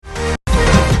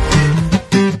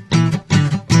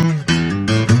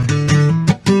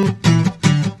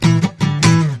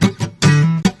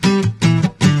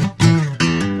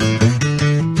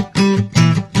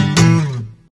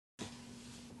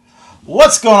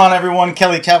What's going on, everyone?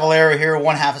 Kelly Cavallero here,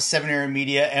 one half of 7 Area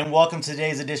Media, and welcome to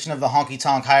today's edition of the Honky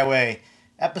Tonk Highway,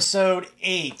 episode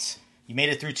 8. You made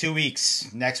it through 2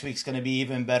 weeks. Next week's going to be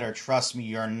even better. Trust me,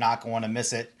 you're not going to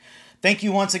miss it. Thank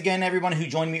you once again, everyone who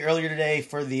joined me earlier today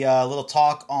for the little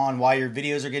talk on why your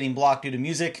videos are getting blocked due to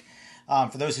music.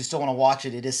 For those who still want to watch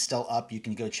it, it is still up. You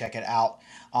can go check it out.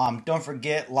 Don't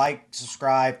forget, like,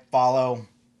 subscribe, follow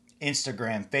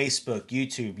Instagram, Facebook,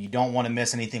 YouTube. You don't want to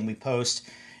miss anything we post,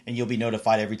 and you'll be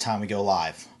notified every time we go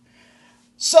live.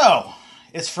 So,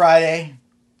 it's Friday.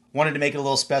 Wanted to make it a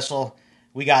little special.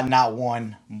 We got not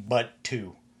one, but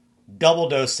two. Double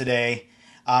dose today.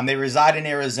 They reside in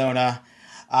Arizona.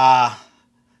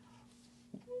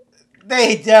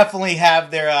 They definitely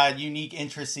have their unique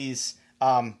interests.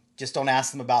 Just don't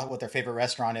ask them about what their favorite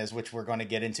restaurant is, which we're going to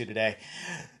get into today.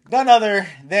 None other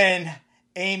than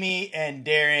Amy and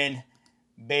Darren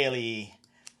Bailey.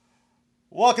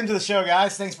 Welcome to the show,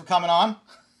 guys. Thanks for coming on.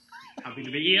 Happy to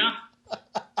be here.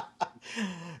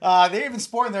 They're even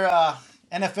sporting their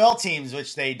NFL teams,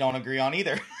 which they don't agree on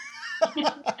either.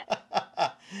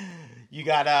 You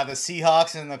got the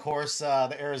Seahawks and, of course,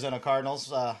 the Arizona Cardinals.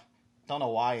 Don't know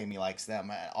why Amy likes them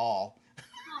at all.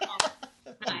 Oh,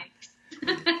 nice.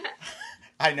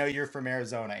 I know you're from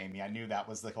Arizona, Amy. I knew that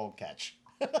was the whole catch.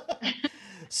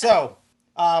 So,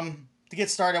 to get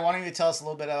started, why don't you tell us a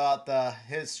little bit about the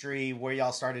history, where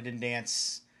y'all started in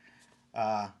dance?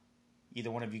 Either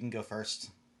one of you can go first.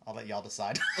 I'll let y'all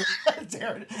decide.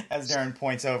 as Darren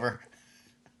points over.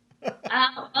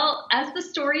 Well, as the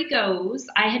story goes,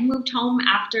 I had moved home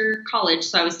after college,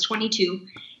 so I was 22.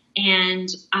 And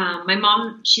my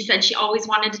mom, she said she always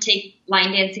wanted to take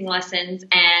line dancing lessons.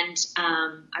 And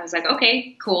I was like,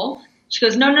 okay, cool. She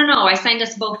goes, no, I signed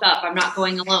us both up. I'm not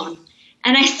going alone.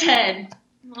 And I said,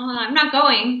 well, I'm not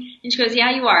going. And she goes,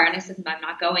 yeah, you are. And I said, I'm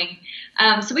not going.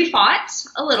 So we fought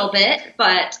a little bit,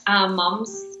 but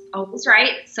mom's always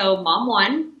right. So mom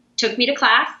won, took me to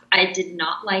class. I did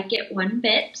not like it one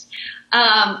bit.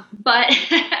 But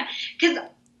because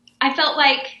I felt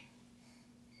like,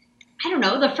 I don't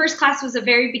know, the first class was a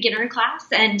very beginner class,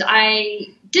 and I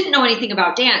didn't know anything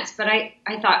about dance, but I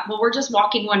thought, well, we're just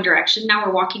walking one direction. Now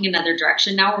we're walking another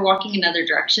direction. Now we're walking another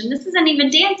direction. This isn't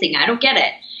even dancing. I don't get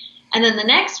it. And then the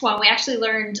next one, we actually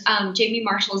learned Jamie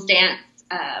Marshall's dance,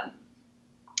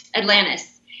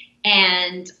 Atlantis.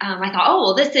 And I thought, oh,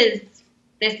 well, this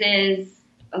is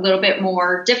a little bit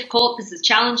more difficult. This is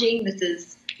challenging. This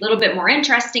is a little bit more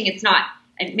interesting. It's not,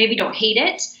 I maybe don't hate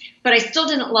it, but I still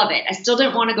didn't love it. I still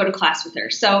didn't want to go to class with her.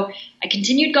 So I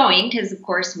continued going because, of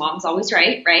course, mom's always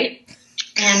right?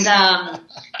 And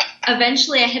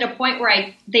eventually I hit a point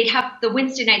where they'd have the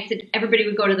Wednesday nights that everybody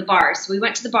would go to the bar. So we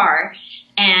went to the bar,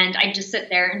 and I'd just sit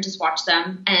there and just watch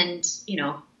them and,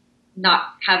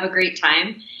 not have a great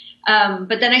time.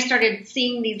 But then I started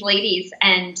seeing these ladies,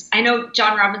 and I know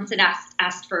John Robinson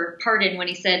asked for pardon when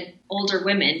he said older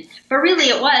women, but really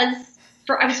it was,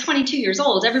 I was 22 years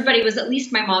old. Everybody was at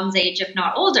least my mom's age, if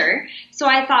not older. So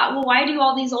I thought, well, why do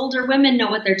all these older women know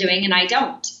what they're doing and I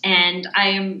don't? And I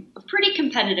am a pretty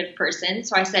competitive person.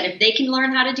 So I said, if they can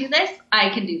learn how to do this, I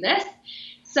can do this.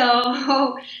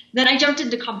 So then I jumped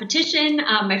into competition.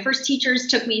 My first teachers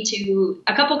took me to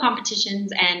a couple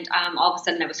competitions, and all of a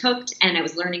sudden I was hooked, and I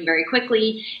was learning very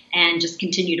quickly and just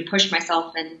continued to push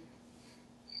myself, and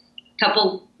a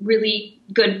couple really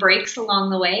good breaks along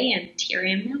the way, and here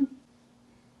I am now.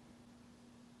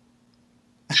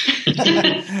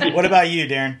 What about you,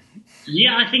 Darren?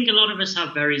 Yeah, I think a lot of us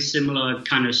have very similar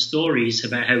kind of stories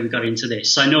about how we got into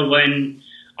this. I know when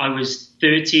I was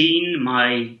 13,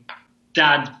 my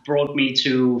dad brought me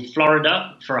to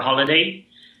Florida for a holiday,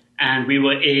 and we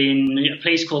were in a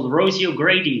place called Rosie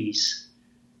O'Grady's,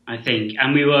 I think.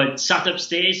 And we were sat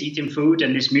upstairs eating food,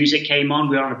 and this music came on.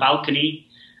 We were on a balcony,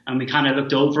 and we kind of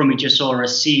looked over, and we just saw a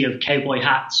sea of cowboy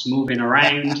hats moving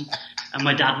around. And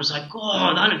my dad was like,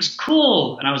 oh, that looks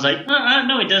cool. And I was like,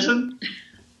 no, it doesn't.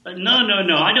 But no,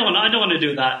 I don't want to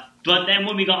do that. But then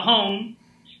when we got home,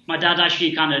 my dad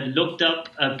actually kind of looked up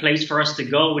a place for us to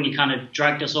go, and he kind of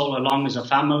dragged us all along as a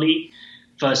family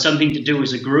for something to do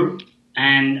as a group.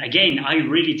 And again, I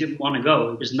really didn't want to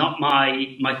go. It was not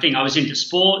my thing. I was into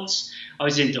sports. I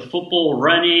was into football,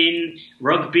 running,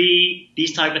 rugby,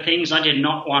 these type of things. I did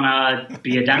not want to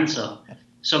be a dancer.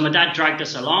 So my dad dragged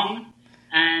us along.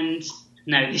 And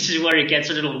now this is where it gets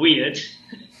a little weird.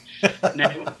 Now,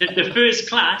 the first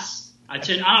class,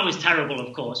 I was terrible,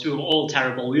 of course. We were all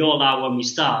terrible. We all are when we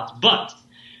start. But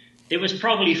there was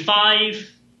probably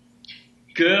 5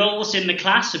 girls in the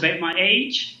class about my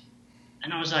age.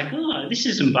 And I was like, oh, this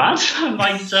isn't bad.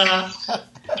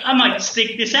 I might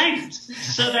stick this out.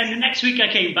 So then the next week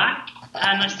I came back,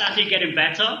 and I started getting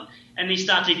better, and they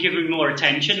started giving me more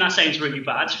attention. That sounds really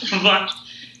bad, but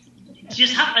it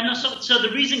just happened. So the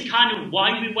reason kind of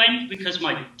why we went, because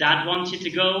my dad wanted to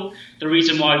go. The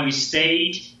reason why we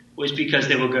stayed was because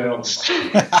they were girls.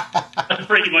 That's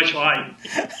pretty much why.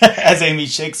 As Amy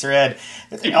shakes her head.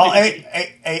 Oh,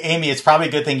 Amy, it's probably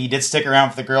a good thing he did stick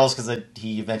around for the girls because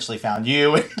he eventually found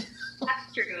you.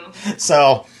 That's true.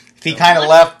 So if he kind of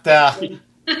left,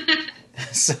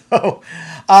 so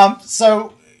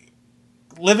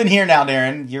living here now,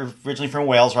 Darren. You're originally from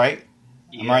Wales, right?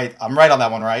 Yeah. I'm right on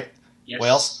that one, right? Yes.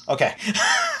 Wales. Okay.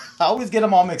 I always get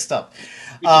them all mixed up.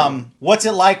 What's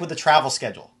it like with the travel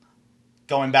schedule?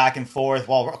 Going back and forth.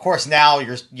 Well, of course, now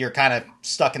you're kind of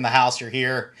stuck in the house. You're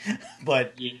here,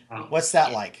 but what's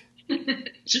that like?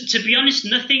 To be honest,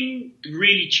 nothing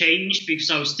really changed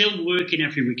because I was still working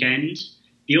every weekend.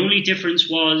 The only difference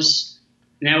was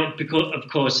now, because of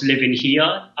course, living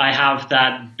here, I have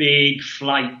that big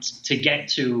flight to get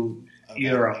to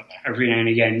Europe every now and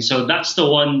again. So that's the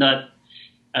one that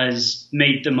has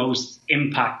made the most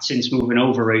impact since moving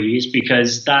over, really, is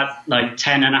because that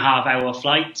 10.5-hour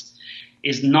flight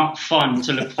is not fun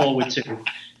to look forward to.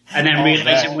 And then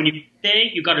realizing when you're there,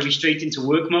 you've got to be straight into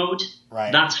work mode.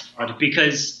 Right. That's hard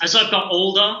because as I've got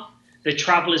older, the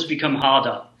travel has become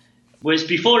harder. Whereas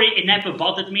before it never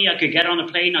bothered me. I could get on a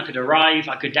plane, I could arrive,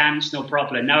 I could dance, no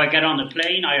problem. Now I get on a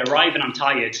plane, I arrive and I'm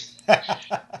tired.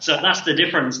 So that's the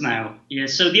difference now. Yeah.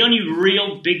 So the only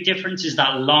real big difference is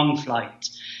that long flight.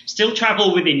 Still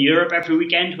travel within Europe every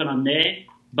weekend when I'm there.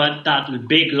 But that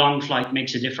big, long flight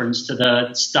makes a difference to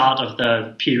the start of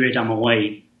the period I'm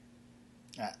away.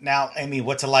 Now, Amy,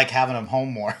 what's it like having them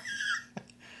home more?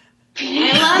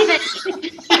 I love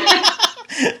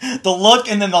it. The look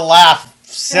and then the laugh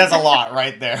says a lot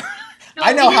right there. No,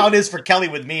 I know how it is for Kelly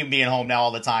with me being home now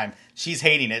all the time. She's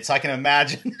hating it, so I can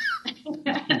imagine.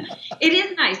 It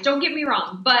is nice, don't get me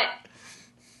wrong, but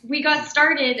we got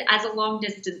started as a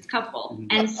long-distance couple,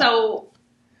 and so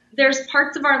there's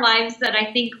parts of our lives that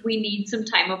I think we need some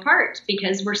time apart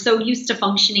because we're so used to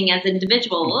functioning as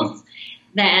individuals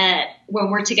that when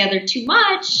we're together too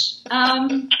much,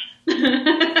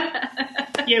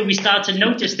 yeah, we start to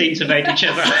notice things about each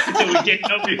other that we didn't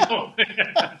know before.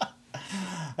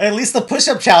 At least the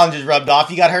push-up challenge is rubbed off.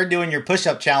 You got her doing your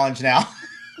push-up challenge now.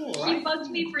 She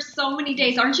bugged me for so many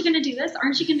days. Aren't you going to do this?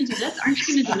 Aren't you going to do this? Aren't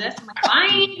you going to do this? I'm like,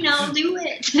 fine, I'll do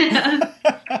it.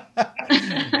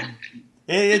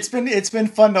 It's been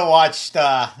fun to watch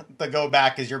the go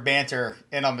back as your banter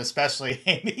in them, especially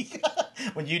Amy.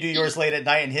 When you do yours late at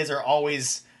night and his are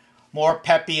always more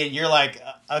peppy, and you're like,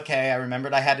 okay, I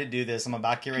remembered I had to do this. I'm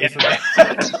about to get ready for bed.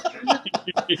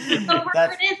 The hard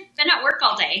part is I've been at work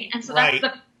all day, and so that's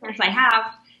the chance I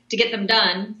have to get them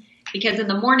done. Because in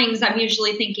the mornings I'm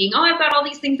usually thinking, oh, I've got all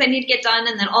these things I need to get done,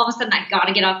 and then all of a sudden I got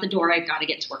to get out the door. I got to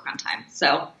get to work on time.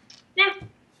 So, yeah.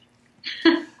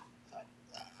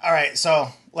 All right, so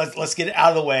let's get it out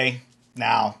of the way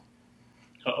now.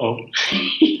 Uh-oh.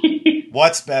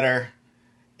 What's better,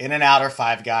 In-N-Out or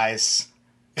Five Guys?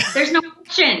 There's no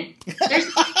question.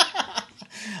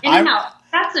 In-N-Out.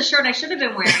 That's the shirt I should have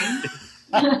been wearing.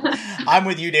 I'm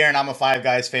with you, Darren. I'm a Five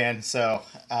Guys fan, so...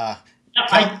 I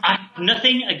have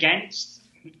nothing against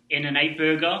In-N-Out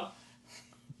Burger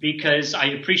because I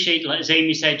appreciate, like, as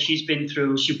Amy said,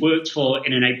 she worked for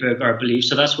In-N-Out Burger, I believe,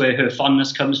 so that's where her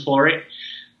fondness comes for it.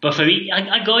 But for me,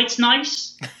 I go, it's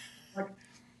nice.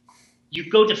 You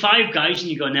go to Five Guys and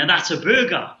you go, now that's a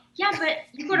burger. Yeah, but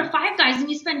you go to Five Guys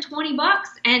and you spend $20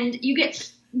 and you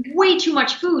get way too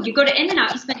much food. You go to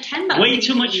In-N-Out, you spend $10. Way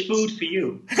too much food for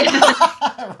you.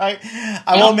 Right.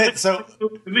 I will admit, so...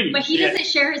 But he doesn't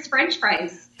share his French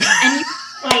fries. And you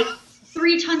like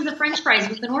 3 tons of French fries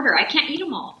with an order. I can't eat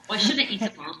them all. Well, I shouldn't eat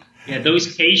them all. Yeah,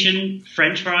 those Cajun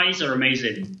French fries are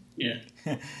amazing. Yeah.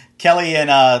 Kelly and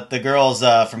the girls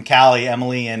from Cali,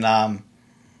 Emily and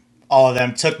all of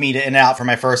them took me to In-N-Out for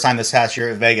my first time this past year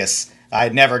at Vegas. I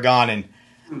had never gone, and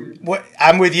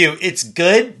I'm with you. It's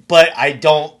good, but I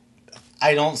don't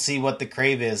see what the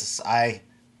crave is.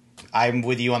 I'm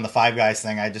with you on the Five Guys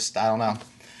thing. I don't know.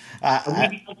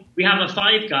 We have a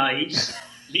Five Guys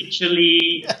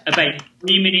literally about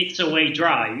 3 minutes away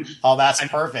drive. Oh, that's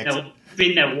perfect. I've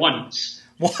been there once.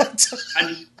 What?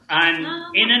 And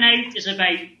In-N-Out is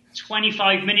about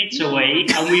 25 minutes away,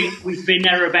 and we've been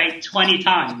there about 20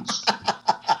 times.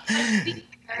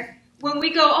 When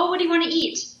we go, oh, what do you want to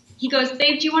eat? He goes,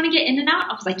 babe, do you want to get In-N-Out?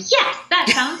 I was like, yes, that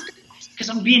sounds good. Because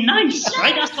I'm being nice,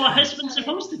 right? That's what a husband's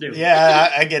supposed to do.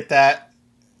 Yeah, I get that.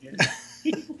 Yeah.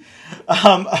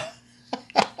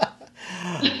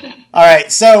 All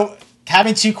right, so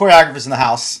having 2 choreographers in the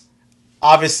house,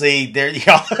 obviously, there you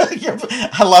go.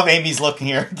 I love Amy's looking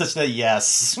here. Just a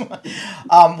yes.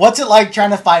 What's it like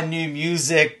trying to find new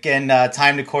music and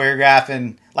time to choreograph?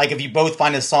 And like, if you both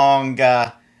find a song,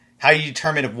 how do you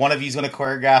determine if one of you is going to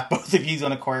choreograph, both of you is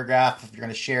going to choreograph, if you're going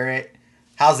to share it?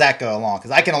 How's that go along?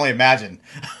 Because I can only imagine.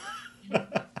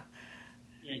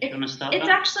 It's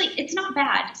actually, it's not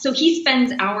bad. So he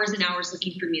spends hours and hours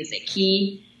looking for music.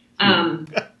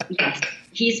 Yes,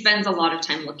 he spends a lot of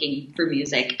time looking for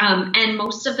music. And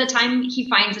most of the time he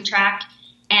finds a track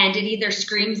and it either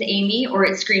screams Amy or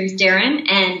it screams Darren,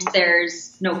 and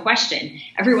there's no question.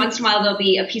 Every once in a while there'll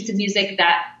be a piece of music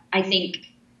that I think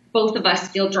both of us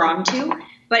feel drawn to.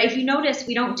 But if you notice,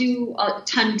 we don't do a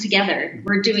ton together.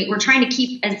 We're trying to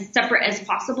keep as separate as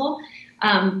possible.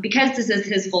 Because this is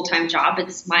his full-time job,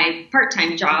 it's my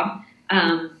part-time job.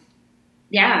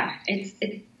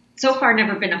 It's so far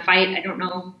never been a fight. I don't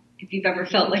know if you've ever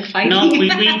felt like fighting. No,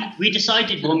 we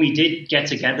decided when we did get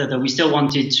together that we still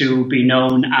wanted to be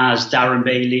known as Darren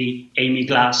Bailey, Amy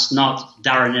Glass, not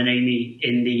Darren and Amy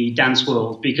in the dance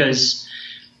world, because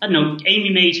I don't know,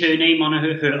 Amy made her name on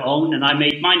her own and I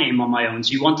made my name on my own.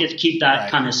 So we wanted to keep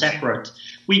that kind of separate.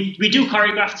 We do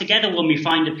choreograph together when we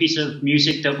find a piece of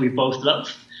music that we both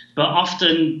love, but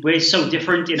often we're so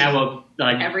different in our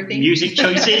music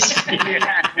choices and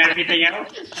everything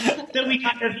else that we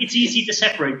it's easy to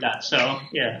separate that. So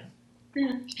yeah,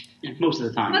 most of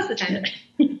the time.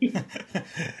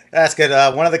 That's good.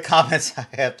 One of the comments, I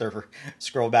have to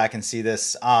scroll back and see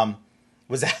this,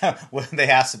 was that when they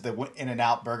asked if the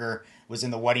In-N-Out burger was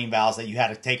in the wedding vows that you had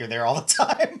to take her there all the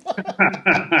time.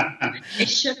 It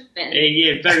should have been.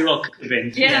 Yeah, very well could have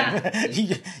been. Yeah.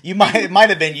 It might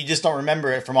have been. You just don't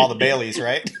remember it from all the Baileys,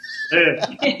 right?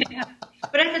 Yeah.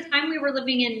 But at the time we were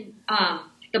living in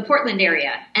the Portland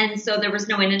area, and so there was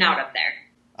no In-N-Out up there.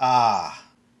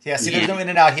 Yeah. See, there's no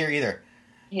In-N-Out here either.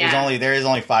 Yeah. There is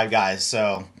only 5 guys,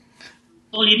 so.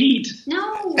 All you need.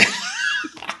 No.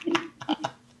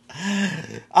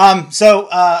 So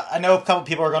I know a couple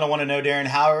people are going to want to know, Darren,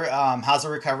 how's the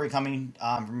recovery coming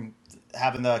from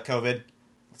having the COVID?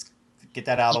 Let's get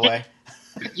that out of the way.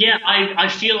 Yeah, I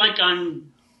feel like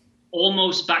I'm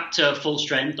almost back to full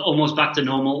strength, almost back to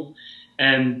normal.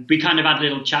 We kind of had a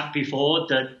little chat before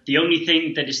that the only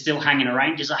thing that is still hanging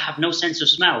around is I have no sense of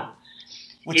smell.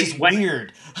 Which is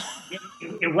weird.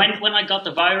 It went when I got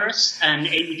the virus, and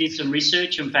Amy did some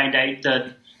research and found out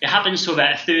that it happens to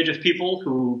about a third of people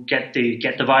who get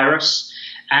the virus,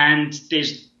 and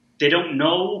they don't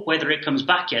know whether it comes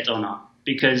back yet or not,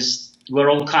 because we're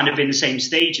all kind of in the same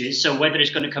stages. So whether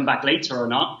it's going to come back later or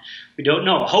not, we don't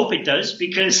know. I hope it does,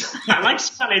 because I like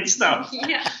smelling stuff.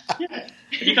 Yeah. But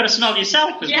you got to smell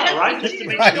yourself as well, right? Just to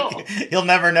make sure. You'll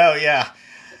never know. Yeah.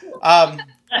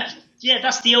 Yeah,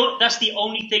 that's the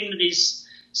only thing that is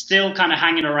still kind of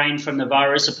hanging around from the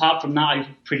virus. Apart from that, I've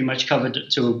pretty much covered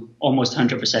it to almost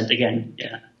 100% again.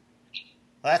 Yeah.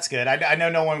 Well, that's good. I know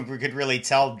no one could really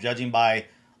tell, judging by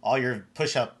all your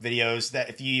push-up videos, that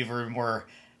if you even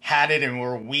had it and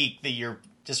were weak, that you're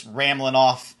just rambling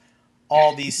off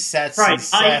all these sets and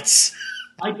sets.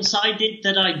 I decided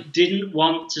that I didn't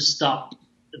want to stop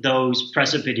those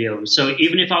press-up videos. So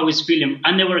even if I was feeling,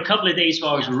 and there were a couple of days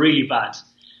where I was really bad,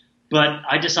 but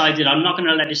I decided I'm not going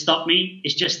to let it stop me.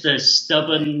 It's just a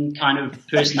stubborn kind of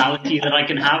personality that I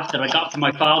can have that I got from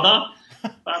my father,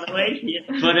 by the way. Yeah.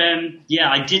 But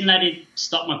I didn't let it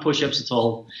stop my push-ups at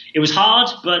all. It was hard,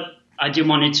 but I didn't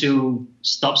want it to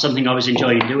stop something I was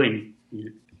enjoying doing.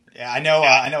 Yeah, I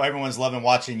know everyone's loving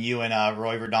watching you and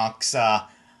Roy Verdonk's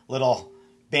little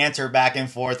banter back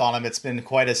and forth on him. It's been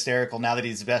quite hysterical now that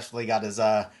he's especially got his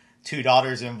 2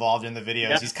 daughters involved in the videos.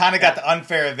 Yeah. He's kind of got the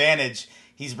unfair advantage.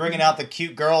 He's bringing out the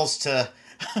cute girls to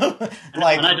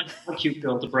like. And I don't have a cute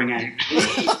girl to bring out.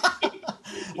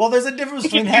 Well, there's a difference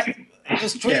between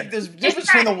there's a difference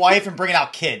between the wife and bringing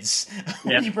out kids.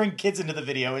 Yeah. When you bring kids into the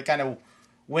video, it kind of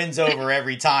wins over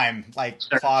every time, like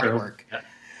clockwork. Yeah.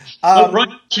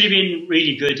 Ron's actually been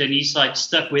really good, and he's like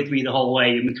stuck with me the whole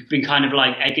way, and we've been kind of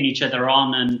like egging each other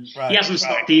on, and he hasn't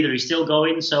stopped either. He's still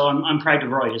going, so I'm proud of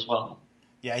Roy as well.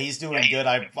 Yeah, he's doing good.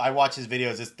 I watch his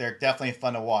videos; they're definitely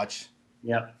fun to watch.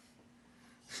 Yeah.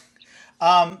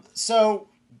 So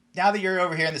now that you're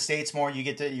over here in the States more,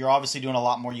 you're obviously doing a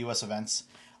lot more U.S. events.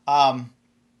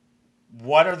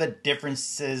 What are the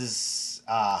differences?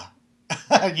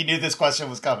 You knew this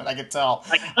question was coming. I could tell.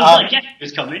 It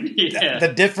was coming. Yeah. The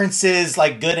differences,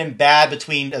 like good and bad,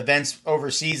 between events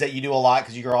overseas that you do a lot,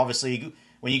 because you're obviously,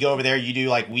 when you go over there, you do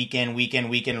like weekend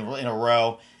in a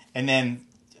row, and then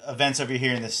events over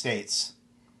here in the States.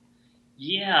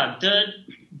 Yeah,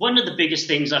 one of the biggest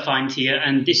things I find here,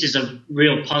 and this is a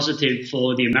real positive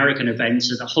for the American events,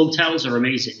 is the hotels are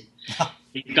amazing.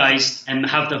 You guys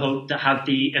have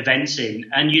the events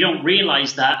in, and you don't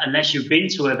realize that unless you've been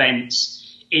to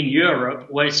events in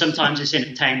Europe, where sometimes it's in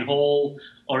a town hall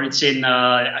or it's in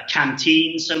a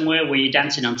canteen somewhere where you're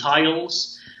dancing on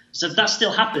tiles. So that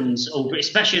still happens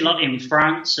especially a lot in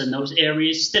France and those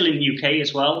areas, still in the UK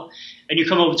as well. And you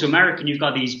come over to America and you've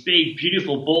got these big,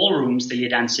 beautiful ballrooms that you're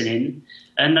dancing in,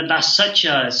 and that's such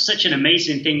an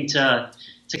amazing thing to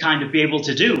kind of be able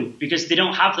to do, because they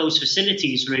don't have those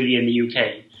facilities really in the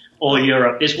UK or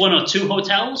Europe. There's one or two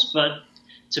hotels, but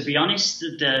to be honest,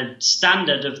 the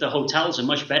standard of the hotels are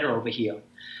much better over here.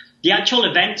 The actual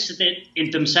events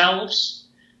in themselves,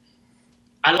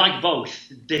 I like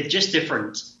both. They're just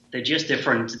different.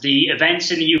 The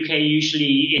events in the UK are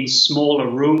usually in smaller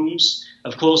rooms,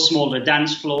 of course, smaller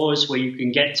dance floors where you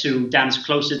can get to dance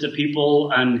closer to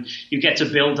people, and you get to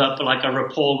build up like a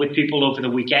rapport with people over the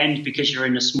weekend because you're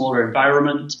in a smaller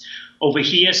environment. Over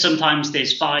here, sometimes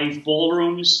there's 5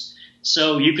 ballrooms,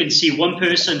 so you can see one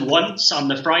person once on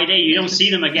the Friday. You don't see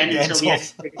them again until the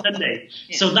next Sunday.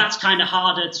 Yeah. So that's kind of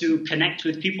harder to connect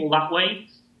with people that way.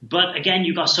 But again,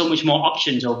 you've got so much more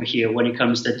options over here when it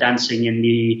comes to dancing in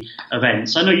the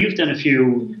events. I know you've done a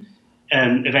few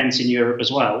events in Europe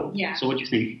as well. Yeah. So what do you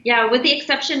think? Yeah, with the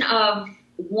exception of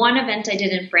one event I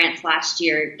did in France last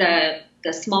year,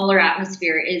 the smaller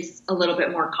atmosphere is a little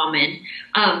bit more common.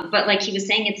 But like he was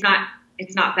saying, it's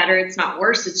not better, it's not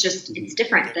worse. It's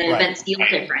different. The events feel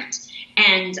different.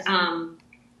 And I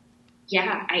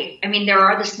mean, there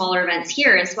are the smaller events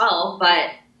here as well, but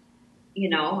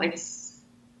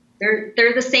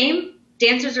they're the same.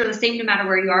 Dancers are the same no matter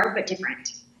where you are, but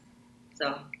different.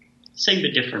 So. Same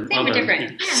but different. Same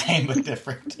but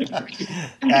different.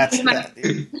 Yeah. Same but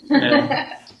different.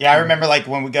 Yeah, I remember like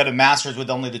when we go to Masters with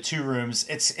only the 2 rooms,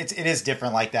 it is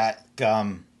different like that.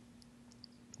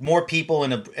 More people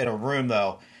in a room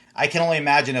though. I can only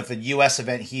imagine if a U.S.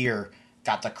 event here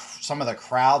got some of the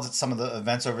crowds that some of the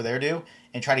events over there do,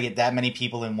 and try to get that many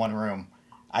people in one room.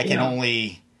 I can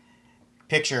only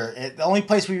picture it. The only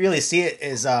place we really see it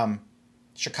is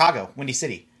Chicago, Windy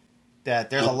City.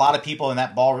 That there's a lot of people in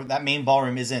that ballroom. That main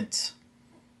ballroom isn't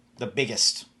the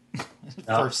biggest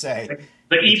per se.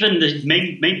 But even the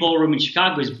main ballroom in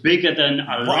Chicago is bigger than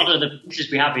a lot of the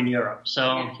places we have in Europe.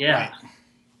 So yeah.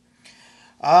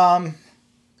 Right.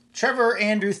 Trevor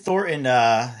Andrew Thornton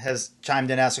has chimed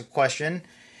in, asked a question.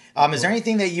 Is there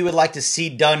anything that you would like to see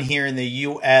done here in the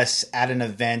U.S. at an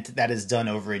event that is done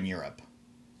over in Europe?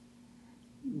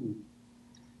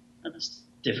 That's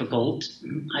difficult.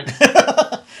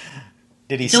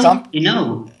 Did he stump?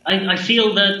 I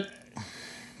feel that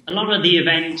a lot of the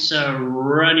events are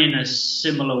run in a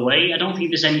similar way. I don't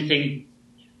think there's anything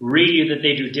really that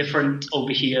they do different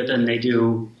over here than they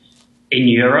do in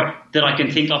Europe that I can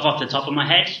think of off the top of my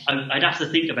head. I'd have to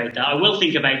think about that. I will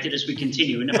think about it as we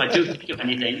continue, and if I do think of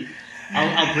anything,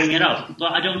 I'll bring it up.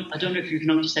 But I don't know if you've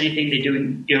noticed anything they do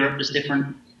in Europe that's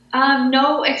different.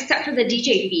 No, except for the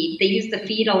DJ feed. They use the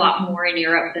feed a lot more in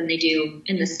Europe than they do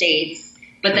in the States.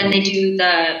 But then they do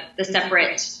the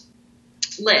separate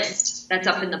list that's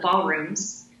up in the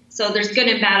ballrooms. So there's good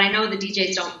and bad. I know the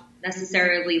DJs don't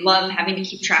necessarily love having to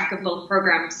keep track of both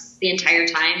programs the entire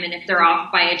time. And if they're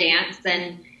off by a dance,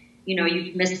 then,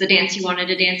 you've missed the dance you wanted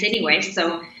to dance anyway.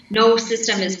 So no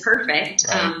system is perfect.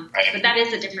 But that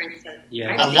is a difference.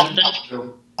 Yeah, a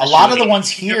lot of the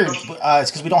ones here is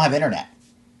because we don't have internet.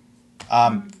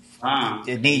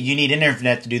 You need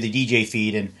internet to do the DJ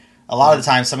feed, and a lot of the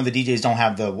time, some of the DJs don't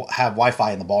have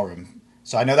Wi-Fi in the ballroom.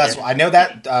 So I know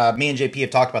that me and JP have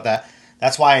talked about that.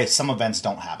 That's why some events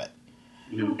don't have it.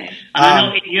 Okay. And I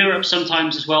know in Europe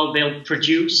sometimes as well, they'll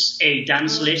produce a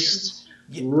dance list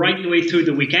right the way through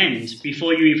the weekend.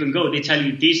 Before you even go, they tell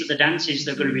you these are the dances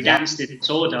that are going to be danced in this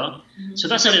order. So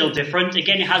that's a little different.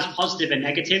 Again, it has positive and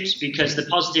negatives, because the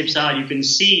positives are you can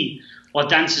see what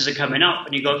dances are coming up,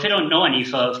 and you go, if I don't know any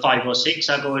for 5 or 6,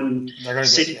 I go and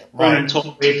sit down and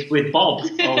talk with Bob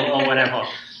or whatever,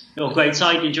 or go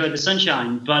outside and enjoy the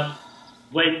sunshine. But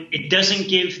when it doesn't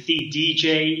give the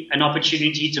DJ an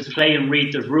opportunity to play and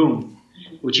read the room,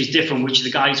 which is different, which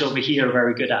the guys over here are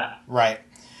very good at. Right.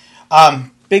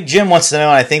 Big Jim wants to know,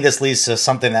 and I think this leads to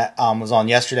something that was on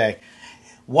yesterday.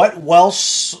 What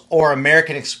Welsh or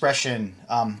American expression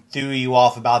threw you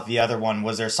off about the other one?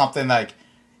 Was there something like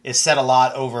is said a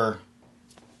lot over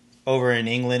in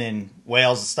England and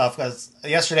Wales and stuff? Because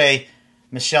yesterday,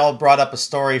 Michelle brought up a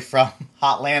story from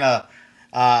Hotlanta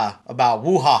about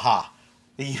woo-ha-ha.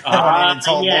 You went in and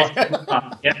told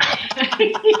Laura.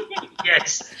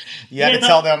 Yes. You had to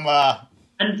tell them...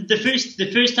 And the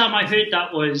first time I heard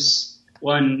that was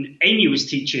when Amy was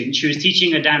teaching. She was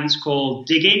teaching a dance called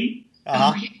digging,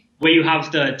 where you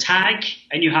have the tag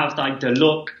and you have like the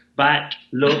look back.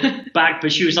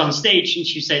 But she was on stage and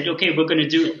she said, "Okay, we're gonna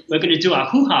do our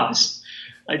hoo-has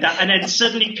like that." And then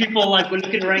suddenly people like were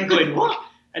looking around going, "What?"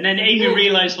 And then Amy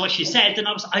realized what she said, and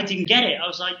I didn't get it. I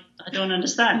was like, "I don't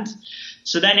understand."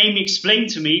 So then Amy explained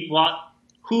to me what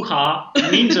hoo-ha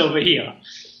means over here.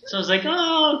 So I was like,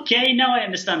 "Oh, okay, now I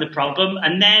understand the problem."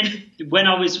 And then when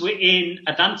I was in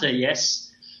Atlanta,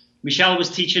 yes, Michelle was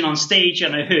teaching on stage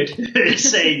and I heard her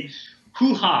saying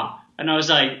hoo-ha. And I was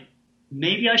like,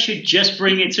 maybe I should just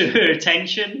bring it to her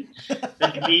attention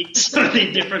that it means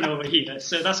something different over here.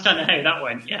 So that's kind of how that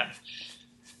went, yeah.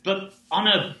 But on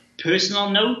a personal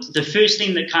note, the first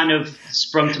thing that kind of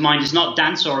sprung to mind is not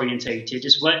dance orientated,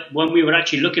 is when we were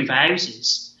actually looking for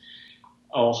houses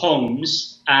or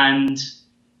homes, and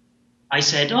I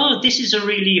said, "Oh, this is a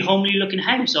really homely looking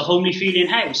house, a homely feeling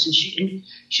house." And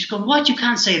she's going, "What? You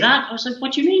can't say that." I was like,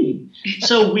 "What do you mean?"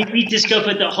 So we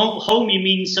discovered that homely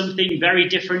means something very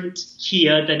different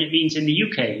here than it means in the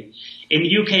UK. In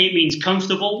the UK, it means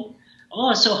comfortable.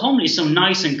 Oh, so homely, so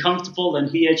nice and comfortable.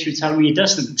 And here, she tell me it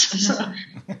doesn't.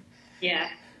 Yeah.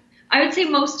 I would say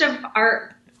most of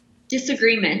our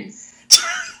disagreements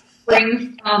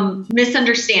bring from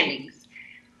misunderstandings.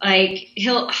 Like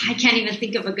I can't even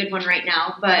think of a good one right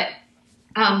now, but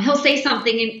he'll say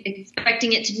something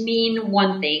expecting it to mean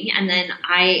one thing, and then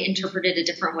I interpret it a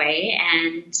different way,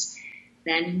 and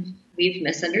then we've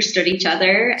misunderstood each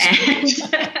other. And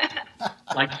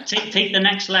like take the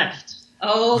next left.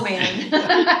 Oh man,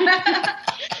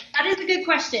 that is a good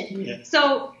question. Yeah.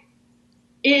 So,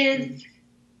 is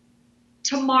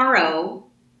tomorrow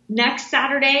next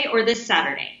Saturday or this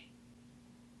Saturday?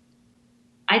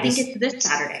 I think it's this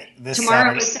Saturday.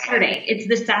 Tomorrow is Saturday. It's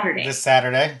this Saturday. This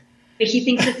Saturday? But he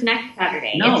thinks it's next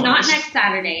Saturday. No, it's not next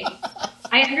Saturday.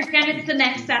 I understand it's the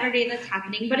next Saturday that's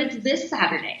happening, but it's this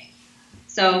Saturday.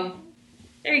 So,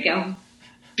 there you go.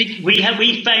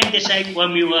 We found this out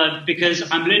when because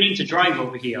I'm learning to drive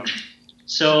over here.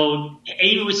 So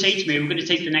Amy would say to me, "We're going to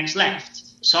take the next left."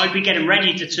 So I'd be getting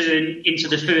ready to turn into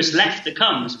the first left that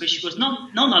comes. But she goes, no,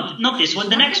 not this one,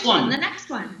 the next one. The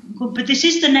next one. But this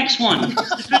is the next one. It's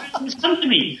the first one that's come to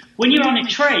me. When you're on a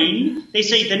train, they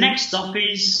say the next stop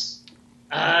is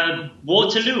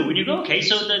Waterloo. And you go, okay,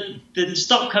 so the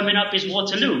stop coming up is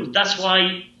Waterloo. That's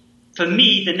why, for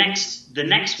me, the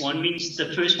next one means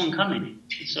the first one coming.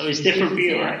 So it's different for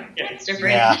you, right? Yeah. It's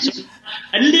different. Yeah. So,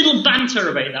 a little banter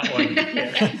about that one.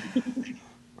 Yeah.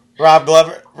 Rob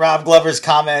Glover's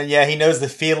comment, yeah, he knows the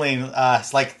feeling.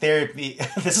 It's like therapy.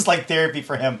 This is like therapy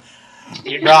for him.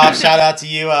 Rob, shout out to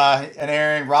you and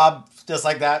Aaron. Rob, just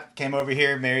like that, came over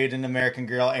here, married an American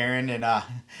girl, Aaron, and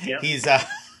Yep.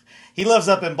 he lives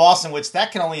up in Boston, which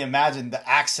that can only imagine the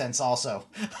accents also.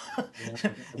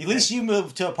 At least you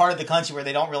moved to a part of the country where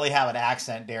they don't really have an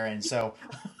accent, Darren. So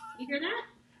you hear that?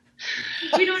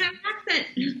 We don't have an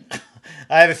accent.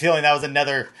 I have a feeling that was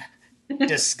another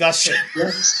discussion.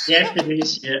 Yes, it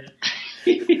is. Yeah.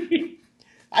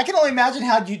 I can only imagine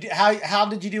how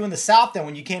did you do in the South then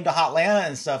when you came to Hotlanta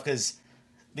and stuff, because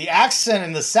the accent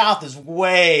in the South is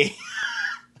way.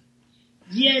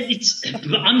 Yeah,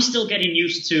 I'm still getting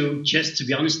used to, just to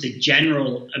be honest, the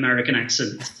general American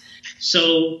accent.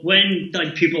 So when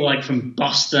like people like from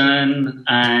Boston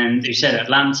and you said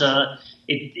Atlanta,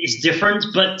 it's different,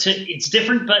 but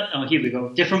oh, here we go,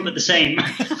 different but the same. So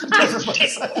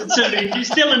it's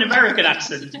still an American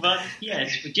accent, but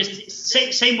yes, just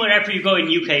same wherever you go in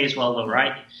UK as well, though,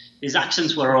 right? There's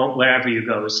accents wherever you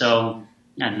go. So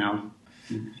I don't know.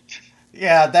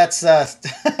 Yeah, that's that's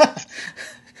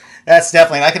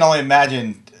definitely. I can only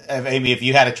imagine, Amy, if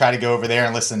you had to try to go over there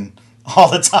and listen all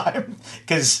the time,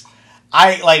 because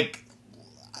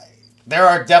there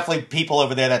are definitely people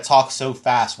over there that talk so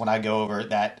fast when I go over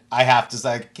that I have to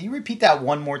say, can you repeat that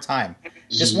one more time?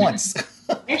 Just once.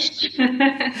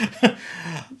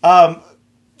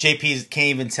 JP can't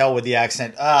even tell with the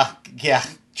accent. Yeah,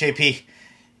 JP,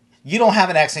 you don't have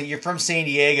an accent. You're from San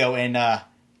Diego and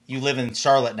you live in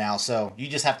Charlotte now, so you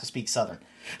just have to speak Southern.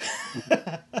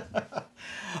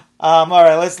 All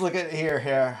right, let's look at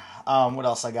here. What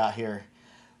else I got here?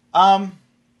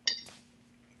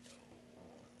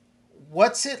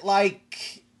 What's it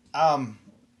like? I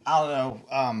don't know.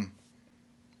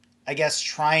 I guess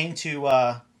trying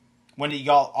to when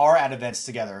y'all are at events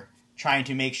together, trying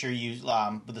to make sure you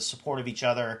with the support of each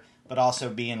other, but also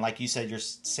being, like you said, your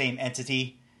same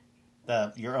entity,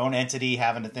 your own entity,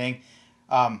 having a thing.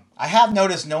 I have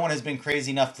noticed no one has been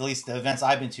crazy enough, at least the events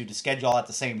I've been to schedule at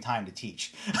the same time to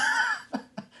teach.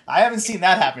 I haven't seen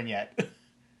that happen yet.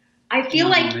 I feel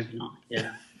like maybe not.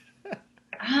 Yeah.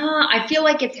 I feel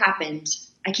like it's happened.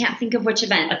 I can't think of which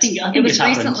event. I think it was it's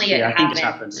happened. recently. Yeah, it I think it's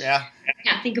happened. happened. Yeah. I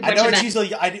can't think of I which know event. it's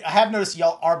usually, I have noticed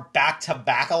y'all are back to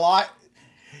back a lot.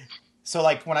 So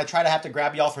like when I try to have to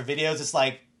grab y'all for videos, it's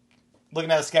like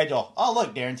looking at a schedule. Oh,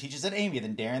 look, Darren teaches at Amy,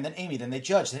 then Darren, then Amy, then they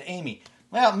judge, then Amy.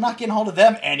 Well, I'm not getting hold of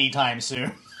them anytime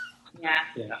soon. Yeah.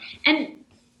 Yeah. And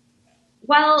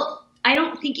while I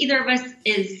don't think either of us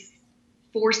is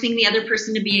forcing the other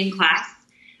person to be in class,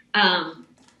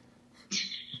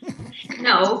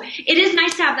 no, it is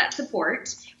nice to have that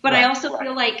support. But I also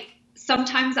feel like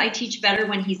sometimes I teach better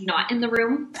when he's not in the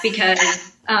room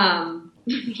because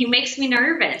he makes me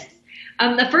nervous.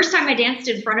 The first time I danced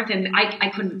in front of him, I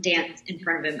couldn't dance in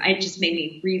front of him. It just made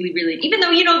me really, really, even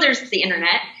though, there's the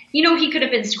internet, he could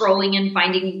have been scrolling and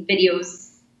finding videos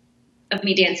of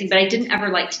me dancing, but I didn't ever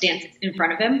like to dance in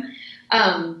front of him.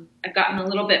 I've gotten a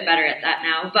little bit better at that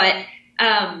now, but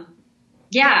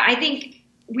yeah, I think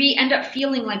we end up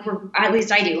feeling like at least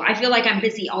I do. I feel like I'm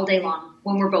busy all day long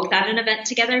when we're both at an event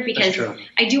together because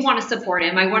I do want to support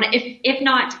him. I want to, if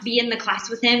not be in the class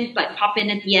with him, but pop in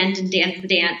at the end and dance the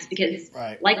dance because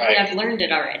likely I've learned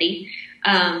it already.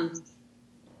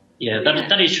 Yeah,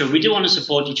 that is true. We do want to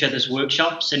support each other's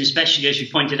workshops, and especially as you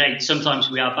pointed out, sometimes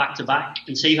we are back to back.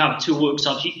 And say you have two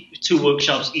workshops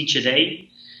each a day,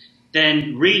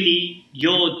 then really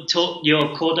you're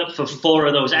caught up for 4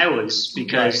 of those hours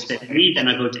because then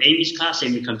I go to Amy's class,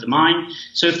 Amy comes to mine.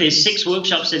 So if there's 6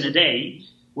 workshops in a day,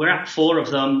 we're at 4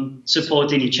 of them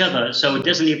supporting each other. So it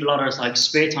doesn't leave a lot of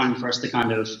spare time for us to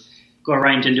kind of go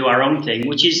around and do our own thing,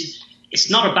 which is, it's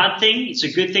not a bad thing. It's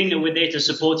a good thing that we're there to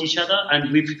support each other.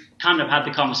 And we've kind of had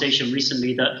the conversation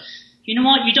recently that, you know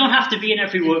what, you don't have to be in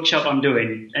every workshop I'm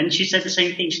doing. And she said the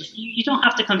same thing. She's like, you don't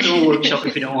have to come to a workshop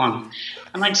if you don't want.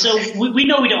 And so we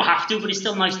know we don't have to, but it's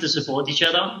still nice to support each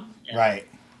other. Yeah. Right.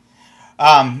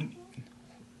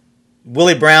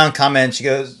 Willie Brown comments, she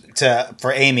goes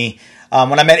for Amy.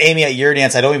 When I met Amy at Your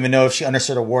Dance, I don't even know if she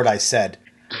understood a word I said.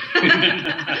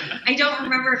 I don't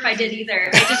remember if I did either.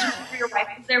 I just remember your wife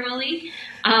was there, Willie.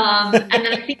 And then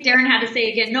I think Darren had to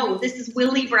say again, no, this is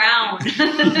Willie Brown.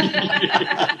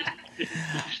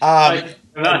 I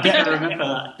remember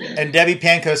that. And Debbie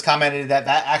Pancos commented that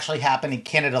actually happened in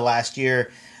Canada last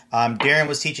year. Darren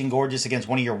was teaching Gorgeous against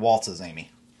one of your waltzes, Amy.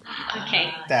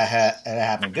 Okay. That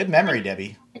happened. Good memory,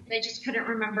 Debbie. I just couldn't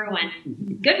remember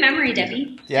when. Good memory,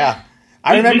 Debbie. Yeah.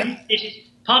 I remember.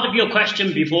 Part of your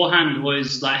question beforehand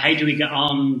was how do we get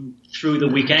on through the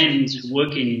weekend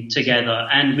working together?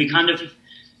 And we kind of,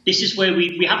 this is where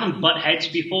we haven't butt heads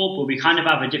before, but we kind of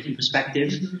have a different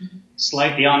perspective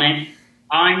slightly on it.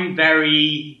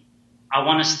 I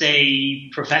want to stay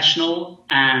professional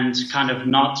and kind of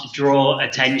not draw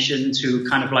attention to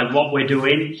kind of what we're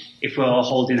doing. If we're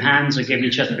holding hands or giving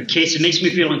each other a kiss, it makes me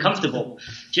feel uncomfortable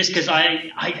just because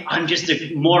I'm just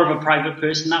more of a private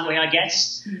person that way, I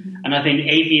guess. Mm-hmm. And I think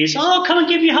Amy is, come and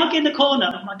give me a hug in the corner.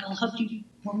 I'm like, I'll hug you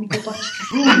when we go back.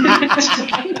 But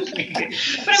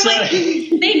I'm like,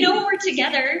 they know we're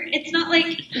together. It's not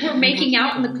like we're making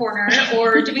out in the corner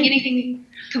or doing anything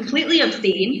completely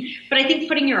obscene, but I think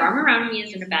putting your arm around me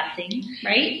isn't a bad thing,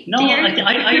 right? No,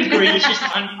 I agree. It's just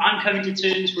I'm coming to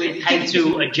terms with how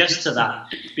to adjust to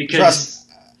that because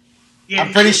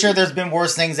I'm pretty sure there's been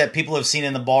worse things that people have seen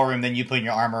in the ballroom than you putting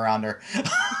your arm around her.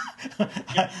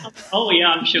 Oh yeah,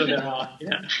 I'm sure there are.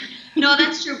 Yeah. No,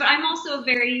 that's true. But I'm also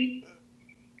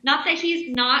not that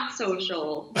he's not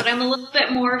social, but I'm a little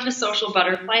bit more of a social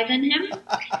butterfly than him.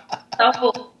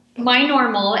 So my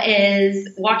normal is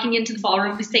walking into the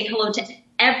ballroom and saying hello to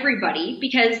everybody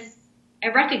because I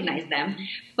recognize them.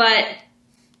 But,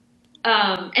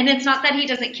 and it's not that he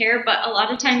doesn't care, but a lot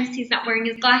of times he's not wearing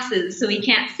his glasses, so he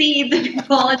can't see the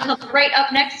people until right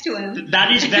up next to him.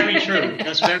 That is very true.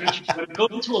 That's very true. When I go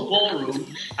into a ballroom,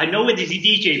 I know where the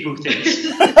DJ booth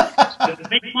is. I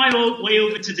make my way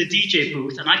over to the DJ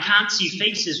booth, and I can't see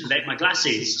faces without my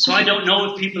glasses. So I don't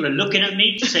know if people are looking at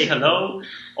me to say hello,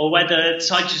 or whether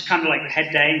so I just kind of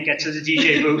head down, get to the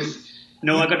DJ booth.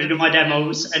 No, I got to do my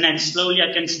demos, and then slowly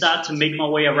I can start to make my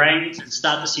way around and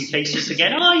start to see faces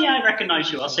again. Oh yeah, I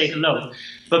recognize you. I'll say hello.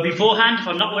 But beforehand, if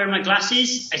I'm not wearing my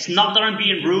glasses, it's not that I'm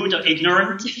being rude or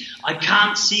ignorant. I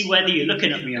can't see whether you're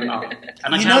looking at me or not.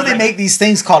 And they make these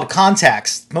things called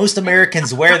contacts. Most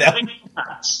Americans wear them.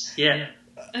 Yeah.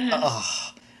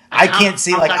 I can't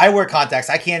see. I wear contacts.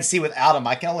 I can't see without them.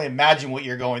 I can only imagine what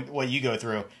you go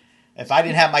through. If I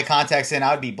didn't have my contacts in,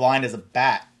 I would be blind as a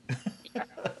bat.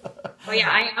 Oh yeah,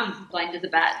 I am blind as a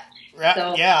bat.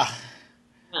 So, yeah.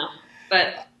 No.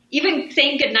 But even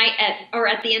saying goodnight at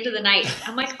the end of the night,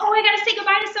 I'm like, oh, I gotta say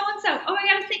goodbye to so and so. Oh, I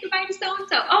gotta say goodbye to so and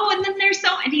so. Oh, and then there's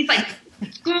and he's like,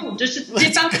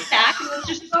 Dip out the back and let's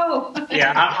just go.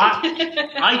 Yeah,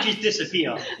 I just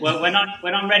disappear. When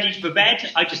I'm ready for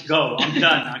bed, I just go. I'm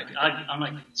done. I'm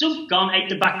like, so gone out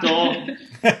the back door.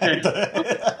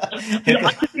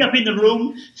 I could be up in the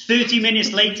room 30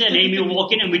 minutes later, and Amy will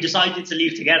walk in, and we decided to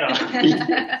leave together.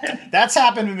 That's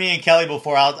happened to me and Kelly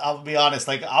before. I'll be honest.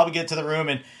 Like, I'll get to the room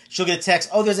and she'll get a text.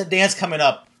 Oh, there's a dance coming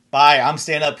up. Bye. I'm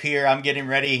staying up here. I'm getting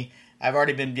ready. I've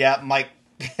already been. Yeah, Mike.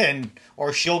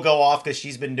 Or she'll go off because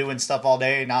she's been doing stuff all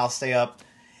day, and I'll stay up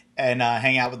and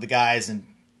hang out with the guys. And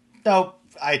nope,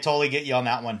 I totally get you on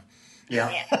that one.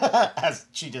 Yeah. As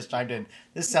she just chimed in,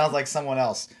 this sounds like someone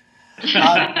else.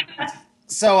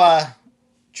 So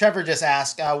Trevor just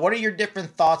asked, what are your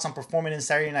different thoughts on performing in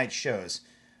Saturday night shows?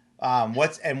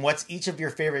 What's each of your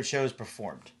favorite shows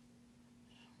performed?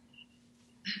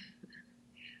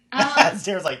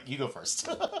 Sarah's like, you go first.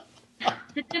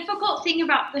 The difficult thing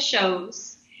about the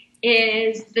shows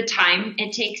is the time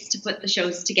it takes to put the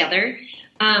shows together.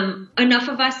 Enough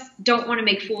of us don't want to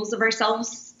make fools of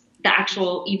ourselves the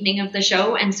actual evening of the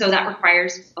show, and so that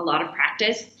requires a lot of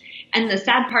practice. And the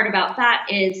sad part about that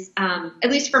is,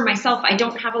 at least for myself, I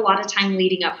don't have a lot of time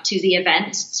leading up to the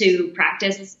event to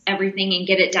practice everything and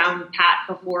get it down pat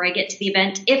before I get to the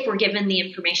event, if we're given the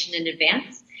information in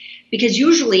advance. Because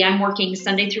usually I'm working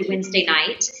Sunday through Wednesday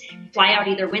night, fly out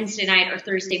either Wednesday night or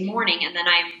Thursday morning, and then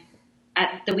I'm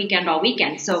at the weekend all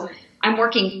weekend. So I'm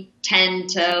working 10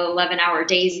 to 11-hour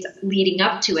days leading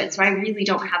up to it. So I really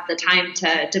don't have the time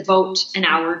to devote an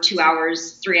hour, 2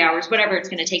 hours, 3 hours, whatever it's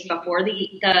going to take before the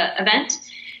event.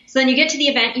 So then you get to the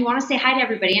event, you want to say hi to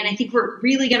everybody. And I think we're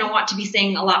really going to want to be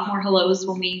saying a lot more hellos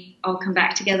when we all come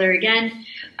back together again.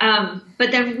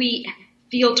 But then we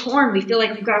feel torn. We feel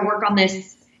like we've got to work on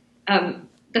this.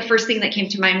 The first thing that came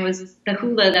to mind was the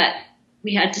hula that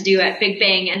we had to do at Big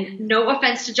Bang. And no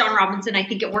offense to John Robinson, I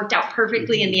think it worked out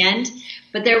perfectly in the end.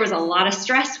 But there was a lot of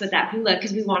stress with that hula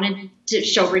because we wanted to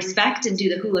show respect and do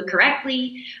the hula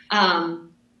correctly.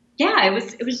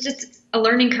 It was just a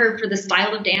learning curve for the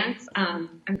style of dance.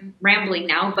 I'm rambling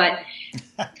now, but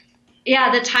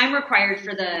yeah, the time required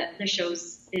for the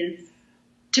shows is,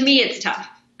 to me, it's tough.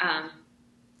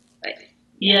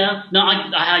 Yeah, no,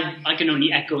 I can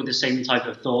only echo the same type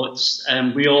of thoughts.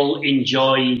 We all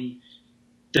enjoy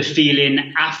the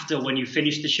feeling after when you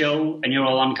finish the show and you're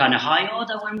all on kind of high, oh,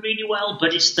 that went really well.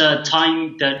 But it's the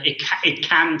time that it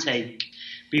can take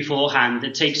beforehand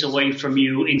that takes away from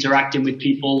you interacting with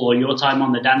people or your time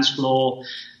on the dance floor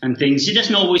and things. It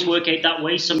doesn't always work out that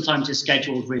way. Sometimes it's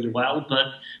scheduled really well, but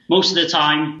most of the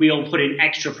time we all put in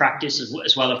extra practice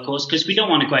as well, of course, because we don't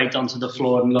want to go out onto the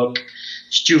floor and look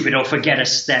stupid or forget a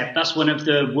step. That's one of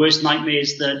the worst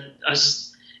nightmares that us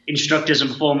instructors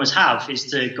and performers have, is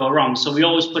to go wrong. So we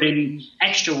always put in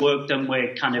extra work than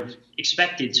we're kind of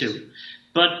expected to.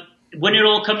 But when it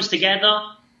all comes together,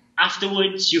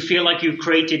 afterwards you feel like you've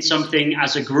created something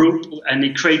as a group and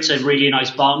it creates a really nice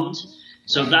bond.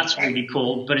 So that's really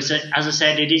cool. But as I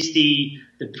said, it is the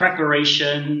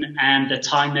preparation and the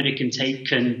time that it can take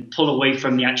can pull away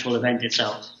from the actual event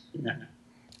itself. Yeah.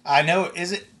 I know.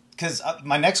 Is it because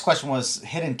my next question was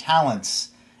hidden talents,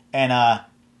 and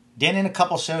then in a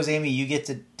couple shows, Amy, you get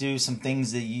to do some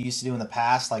things that you used to do in the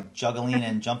past, like juggling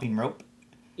and jumping rope.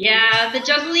 Yeah, the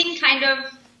juggling kind of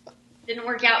didn't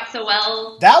work out so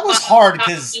well. That was hard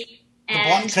because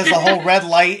the whole red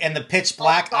light and the pitch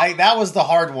black. That was the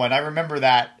hard one. I remember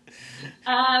that.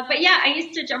 But yeah, I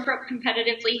used to jump rope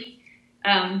competitively.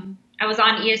 I was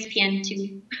on ESPN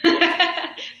too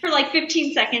for like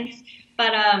 15 seconds.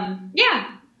 But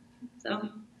yeah, so.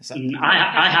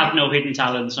 I have no hidden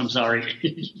talents. I'm sorry.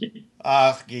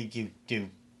 You do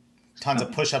tons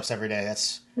of push-ups every day.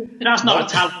 That's not a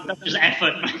talent. That's just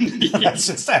effort. That's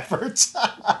just effort.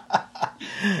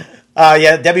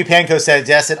 Yeah, Debbie Panko said,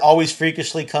 yes, it always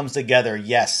freakishly comes together.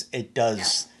 Yes, it does.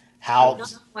 Yeah. How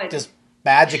just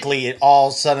magically it all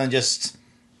of a sudden just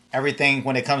everything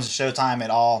when it comes to showtime,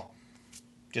 it all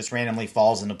just randomly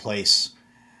falls into place.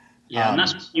 Yeah, and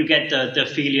that's when you get the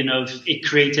feeling of it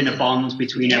creating a bond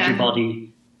between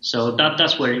everybody. So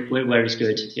that's where it's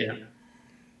good. Yeah.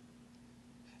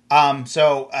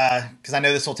 So because I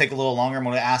know this will take a little longer, I'm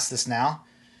going to ask this now.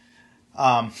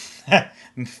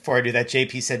 Before I do that,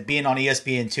 JP said being on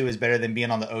ESPN2 is better than being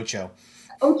on the Ocho.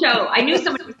 Ocho, I knew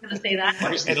somebody was going to say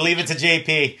that. And leave it to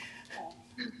JP.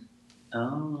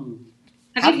 Oh.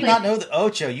 How do you not know the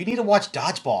Ocho? You need to watch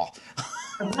Dodgeball.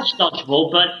 I watched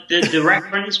Dodgeball, but the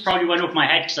reference probably went off my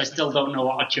head because I still don't know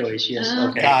what Ocho is. Yes,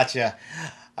 okay. Gotcha.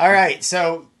 All right,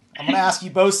 so I'm going to ask you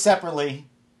both separately.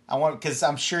 Because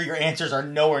I'm sure your answers are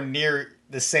nowhere near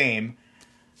the same.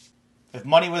 If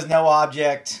money was no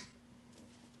object,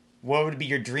 what would be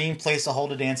your dream place to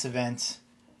hold a dance event,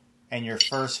 and your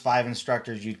first 5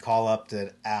 instructors you'd call up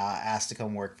to ask to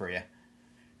come work for you?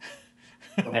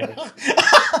 Okay.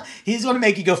 He's going to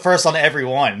make you go first on every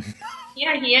one.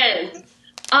 Yeah, he is.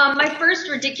 My first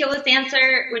ridiculous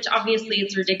answer, which obviously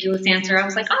it's a ridiculous answer, I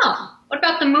was like, oh, what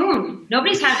about the moon?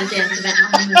 Nobody's had a dance event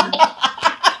on the moon.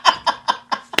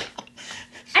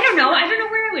 I don't know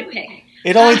where I would pick.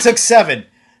 It only took 7.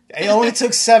 It only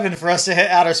took 7 for us to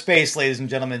hit outer space, ladies and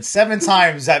gentlemen. 7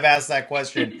 times I've asked that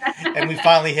question, and we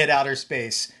finally hit outer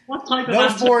space. What type of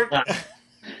answer is that?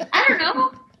 I don't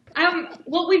know.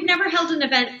 Well, we've never held an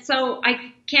event, so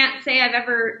I can't say I've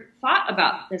ever thought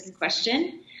about this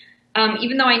question,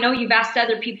 even though I know you've asked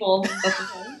other people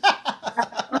before.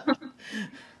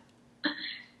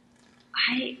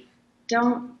 I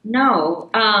don't know.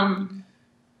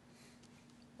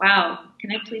 Wow.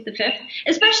 Can I plead the fifth?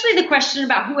 Especially the question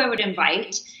about who I would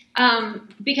invite,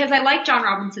 because I like John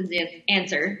Robinson's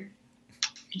answer.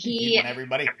 You want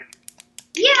everybody?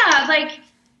 Yeah, like,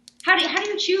 how do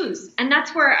you choose? And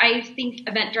that's where I think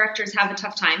event directors have a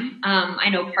tough time. I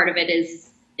know part of it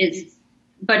is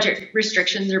budget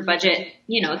restrictions or budget.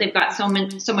 You know, they've got so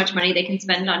much money they can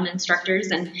spend on instructors,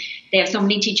 and they have so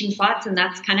many teaching slots, and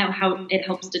that's kind of how it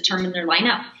helps determine their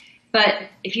lineup. But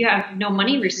if you have no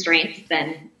money restraints,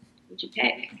 then would you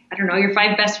pick? I don't know, your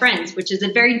 5 best friends, which is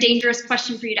a very dangerous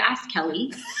question for you to ask,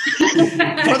 Kelly. For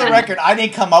the record, I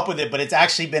didn't come up with it, but it's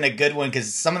actually been a good one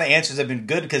because some of the answers have been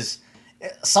good because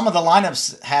some of the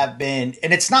lineups have been,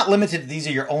 and it's not limited to these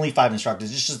are your only 5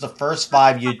 instructors. It's just the first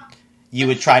 5 you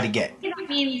would try to get. That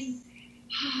means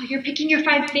you're picking your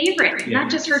 5 favorites, and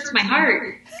that just hurts my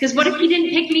heart. Because what if you didn't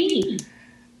pick me?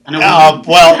 Well,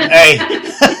 hey,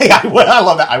 I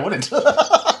love that. I wouldn't.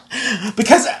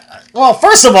 Because, well,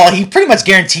 first of all, he pretty much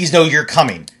guarantees you're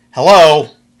coming. Hello?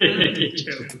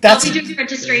 I'll be doing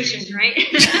registration, right?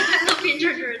 I'll be in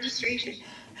charge of registration.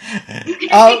 Can I pick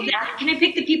that? Can I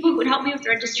pick the people who would help me with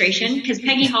registration? Because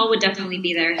Peggy Hall would definitely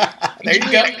be there. There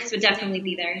you go. Alex would definitely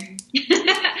be there.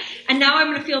 And now I'm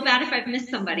going to feel bad if I've missed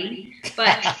somebody.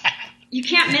 But you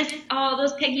can't miss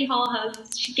those Peggy Hall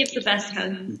hugs. She gives the best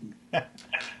hugs.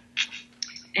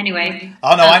 Anyway.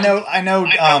 Oh no, I know.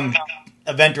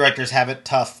 Event directors have it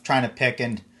tough trying to pick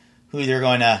and who they're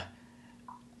going to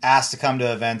ask to come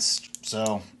to events.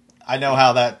 So I know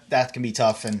how that can be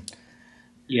tough. And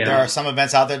there are some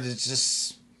events out there that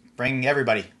just bring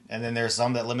everybody, and then there's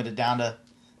some that limit it down to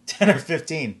 10 or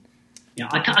 15. Yeah,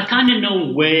 I kind of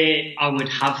know where I would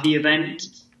have the event,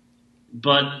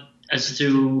 but as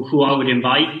to who I would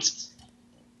invite,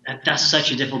 that's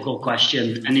such a difficult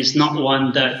question, and it's not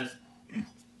one that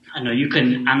I know you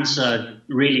can answer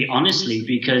really honestly,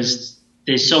 because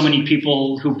there's so many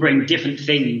people who bring different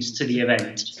things to the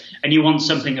event, and you want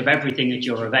something of everything at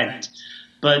your event.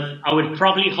 But I would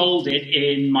probably hold it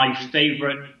in my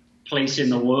favourite place in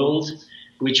the world,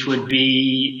 which would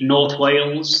be North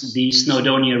Wales, the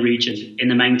Snowdonia region in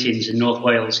the mountains in North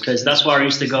Wales, because that's where I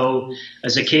used to go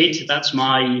as a kid. That's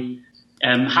my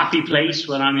happy place.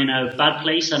 When I'm in a bad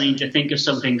place and I need to think of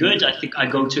something good, I think I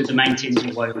go to the mountains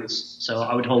of Wales. So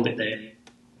I would hold it there.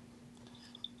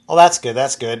 Well, that's good.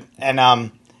 That's good. And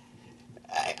I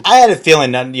had a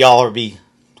feeling that y'all would be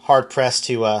hard-pressed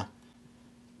to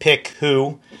pick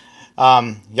who.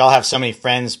 Y'all have so many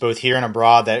friends both here and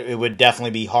abroad that it would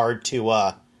definitely be hard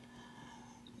to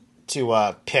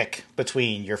pick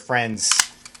between your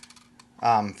friends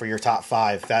for your top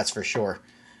 5. That's for sure.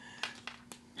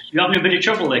 You having a bit of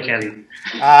trouble there, Kelly?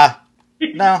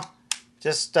 No,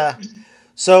 just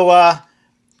so.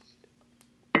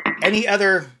 Any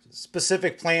other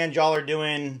specific plans y'all are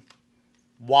doing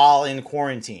while in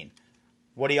quarantine?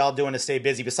 What are y'all doing to stay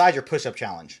busy besides your push-up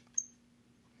challenge?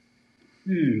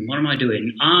 What am I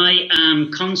doing? I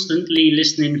am constantly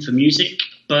listening for music,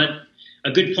 but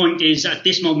a good point is at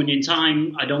this moment in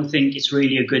time, I don't think it's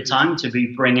really a good time to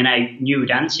be bringing out new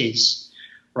dances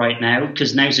right now,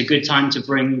 because now's a good time to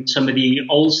bring some of the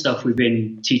old stuff we've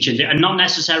been teaching, and not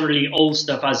necessarily old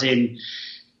stuff as in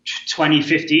 20,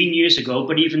 15 years ago,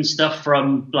 but even stuff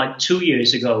from like 2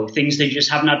 years ago, things they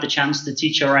just haven't had the chance to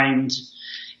teach around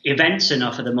events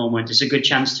enough at the moment. It's a good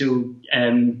chance to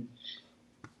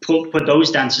put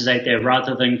those dances out there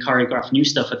rather than choreograph new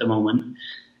stuff at the moment.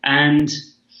 And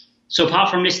so apart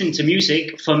from listening to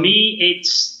music, for me,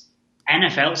 it's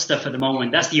NFL stuff at the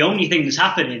moment. That's the only thing that's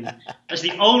happening. That's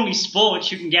the only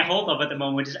sport you can get hold of at the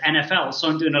moment is NFL. So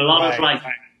I'm doing a lot of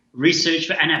research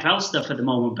for NFL stuff at the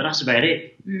moment, but that's about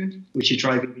it. Which is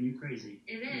driving you crazy.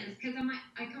 It is, because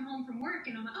I come home from work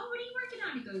and I'm like, oh, what are you working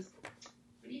on? He goes,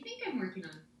 what do you think I'm working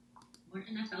on? More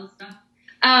NFL stuff.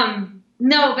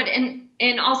 No, but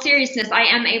in all seriousness, I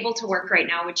am able to work right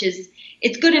now,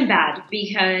 it's good and bad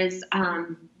because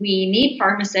we need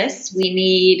pharmacists, we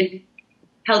need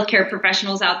healthcare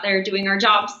professionals out there doing our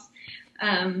jobs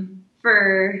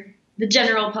for the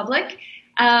general public.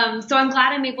 So I'm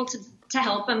glad I'm able to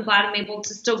help. I'm glad I'm able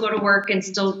to still go to work and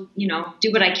still,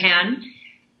 do what I can.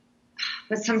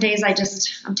 But some days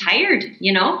I'm tired,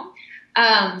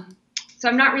 So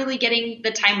I'm not really getting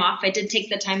the time off. I did take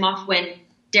the time off when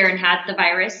Darren had the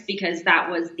virus because that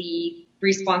was the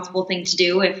responsible thing to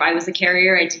do. If I was a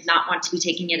carrier, I did not want to be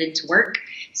taking it into work.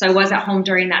 So I was at home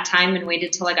during that time and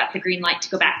waited till I got the green light to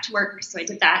go back to work. So I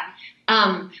did that.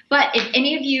 But if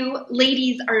any of you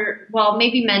ladies are, well,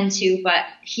 maybe men too, but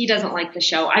he doesn't like the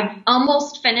show. I've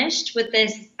almost finished with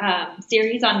this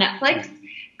series on Netflix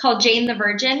called Jane the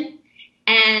Virgin.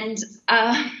 And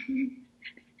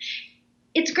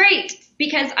it's great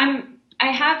because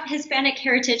I have Hispanic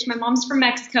heritage. My mom's from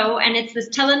Mexico, and it's this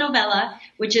telenovela,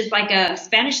 which is like a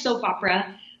Spanish soap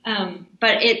opera.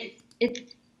 But it's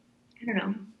I don't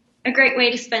know, a great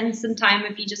way to spend some time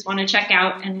if you just want to check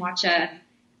out and watch a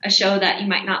show that you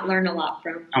might not learn a lot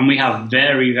from. And we have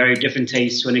very, very different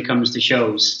tastes when it comes to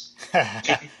shows.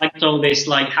 Like all this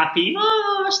happy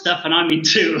stuff, and I'm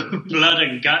into blood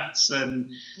and guts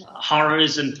and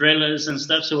horrors and thrillers and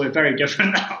stuff, so we're very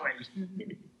different that way.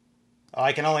 Oh,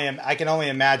 I can only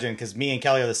imagine because me and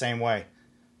Kelly are the same way.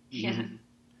 Yeah.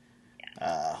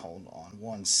 Hold on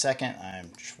one second.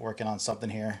 I'm working on something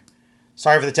here.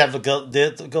 Sorry for the technical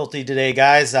difficulty today,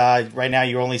 guys. Right now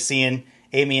you're only seeing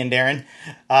Amy and Darren.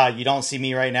 You don't see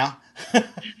me right now.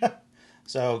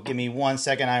 So give me 1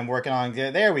 second. I'm working on.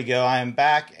 There we go. I am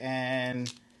back,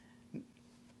 and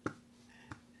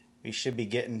we should be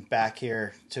getting back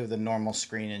here to the normal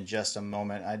screen in just a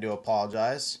moment. I do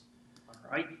apologize.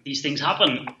 All right, these things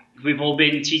happen. We've all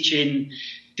been teaching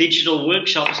digital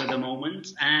workshops at the moment,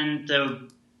 and the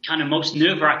kind of most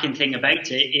nerve-wracking thing about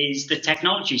it is the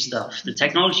technology stuff, the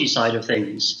technology side of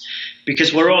things.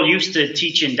 Because we're all used to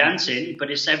teaching dancing, but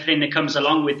it's everything that comes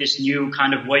along with this new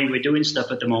kind of way we're doing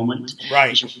stuff at the moment.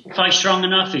 Right. Is your Wi-Fi strong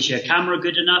enough? Is your camera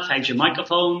good enough? How's your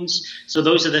microphones? So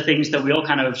those are the things that we all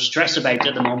kind of stress about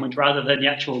at the moment rather than the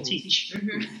actual teach.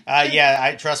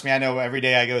 Mm-hmm. Trust me, I know every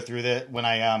day I go through when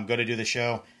I go to do the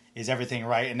show, is everything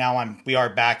right? And now we are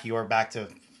back. You are back to,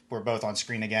 we're both on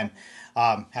screen again.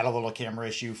 Had a little camera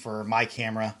issue for my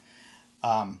camera.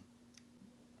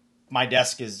 My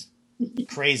desk is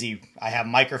crazy. I have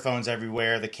microphones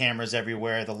everywhere, the cameras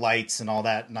everywhere, the lights and all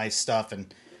that nice stuff.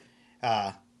 And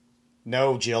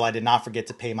no, Jill, I did not forget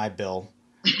to pay my bill.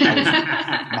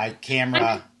 My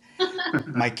camera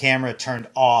turned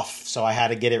off, so I had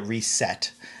to get it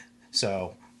reset.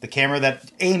 So the camera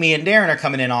that Amy and Darren are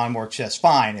coming in on works just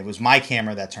fine. It was my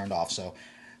camera that turned off. So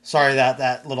sorry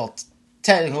that little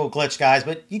technical glitch, guys,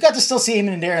 but you got to still see Amy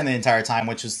and Darren the entire time,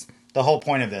 which is the whole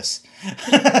point of this.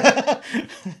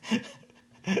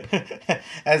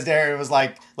 As Darren was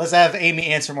like, let's have Amy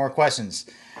answer more questions.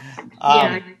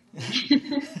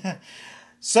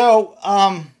 So,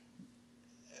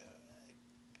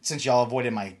 since y'all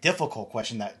avoided my difficult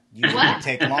question that usually would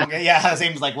take longer. Yeah,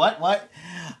 Amy's like, what?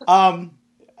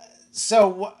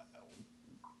 So,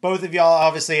 both of y'all,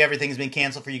 obviously everything's been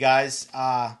canceled for you guys.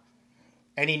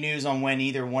 Any news on when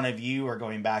either one of you are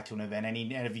going back to an event?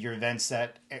 Any of your events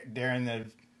that, Darren,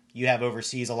 you have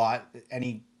overseas a lot?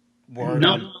 Any word?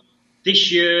 No. This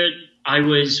year I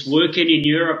was working in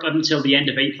Europe up until the end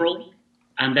of April,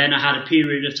 and then I had a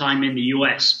period of time in the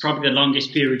US, probably the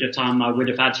longest period of time I would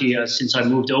have had here since I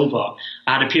moved over.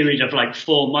 I had a period of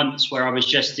 4 months where I was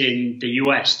just in the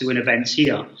US doing events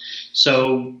here.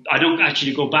 So I don't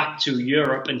actually go back to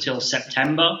Europe until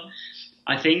September,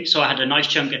 I think. So I had a nice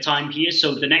chunk of time here.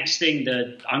 So the next thing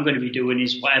that I'm going to be doing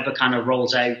is whatever kind of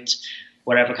rolls out,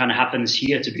 whatever kind of happens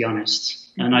here, to be honest.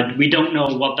 And we don't know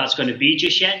what that's going to be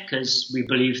just yet, because we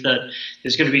believe that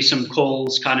there's going to be some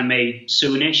calls kind of made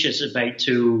soonish as about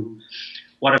to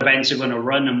what events are going to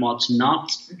run and what's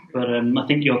not. But I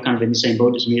think you're kind of in the same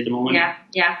boat as me at the moment.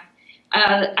 Yeah.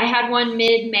 I had one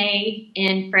mid-May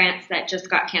in France that just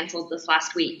got canceled this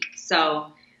last week.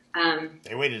 So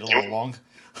they waited a little long.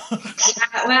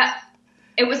 Well,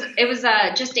 it was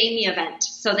just Amy event,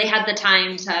 so they had the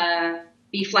time to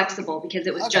be flexible because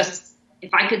it was just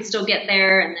if I could still get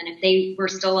there, and then if they were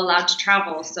still allowed to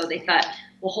travel. So they thought,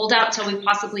 we'll hold out till we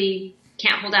possibly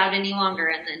can't hold out any longer,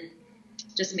 and then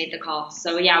just made the call.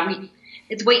 So yeah,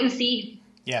 it's wait and see.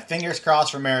 Yeah, fingers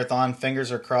crossed for marathon.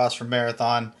 Fingers are crossed for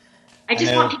marathon. I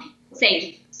just want people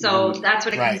safe. So that's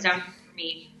what it comes down to for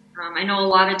me. I know a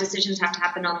lot of decisions have to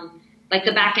happen on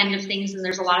the back end of things, and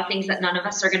there's a lot of things that none of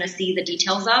us are going to see the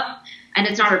details of. and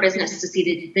it's not our business to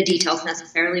see the details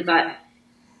necessarily, but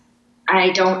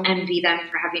I don't envy them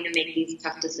for having to make these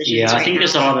tough decisions. Yeah, I think now.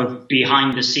 there's a lot of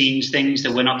behind the scenes things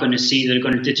that we're not going to see that are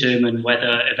going to determine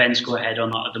whether events go ahead or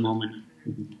not at the moment.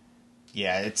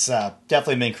 Yeah, it's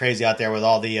definitely been crazy out there with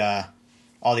all the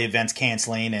events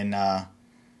canceling and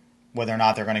whether or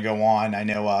not they're going to go on. I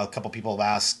know a couple people have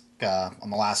asked on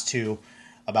the last two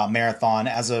about Marathon.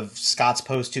 As of Scott's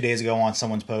post 2 days ago on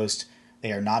someone's post,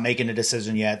 they are not making a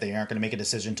decision yet. They aren't going to make a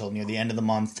decision until near the end of the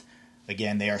month.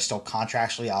 Again, they are still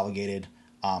contractually obligated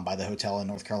by the hotel in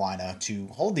North Carolina to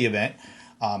hold the event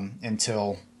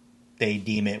until they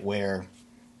deem it where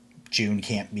June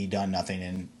can't be done nothing,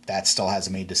 and that still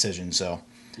hasn't made a decision. So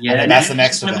yeah, that's the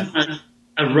next event.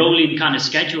 A rolling kind of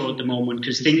schedule at the moment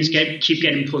because things keep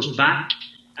getting pushed back,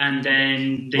 and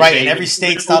then right, and every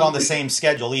state's not on the same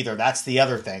schedule either. That's the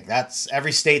other thing. That's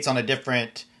every state's on a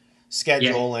different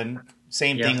schedule, and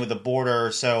same thing with the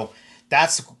border. So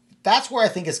that's where I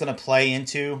think it's going to play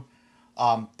into.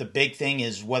 The big thing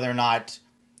is whether or not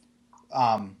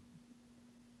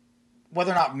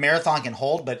Marathon can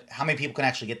hold, but how many people can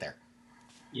actually get there.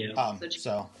 Yeah.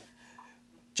 So,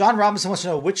 John Robinson wants to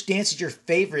know which dance is your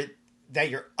favorite that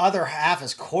your other half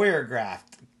is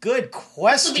choreographed. Good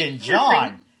question,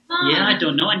 John. Yeah, I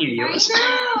don't know any of yours.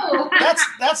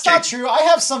 That's not true. I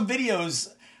have some videos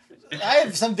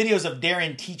of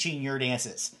Darren teaching your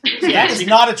dances. So that is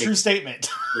not a true statement.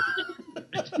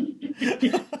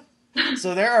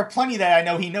 So there are plenty that I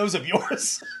know he knows of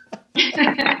yours. Should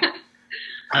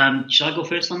I go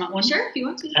first on that one? Sure, if you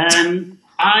want to.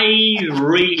 I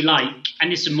really like,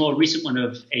 and it's a more recent one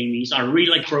of Amy's, I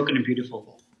really like Broken and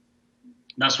Beautiful.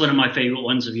 That's one of my favorite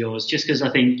ones of yours, just because I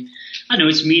know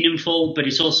it's meaningful, but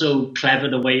it's also clever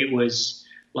the way it was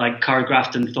like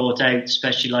choreographed and thought out,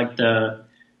 especially like the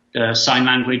sign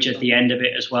language at the end of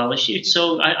it as well.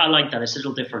 So I like that. It's a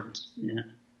little different. Yeah.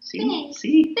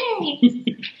 See?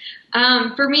 Thanks.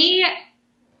 For me,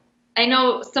 I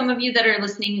know some of you that are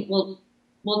listening will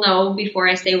know before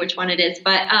I say which one it is,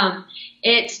 but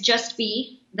it's Just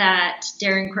Be that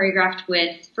Darren choreographed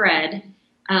with Fred.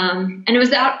 And it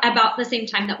was out about the same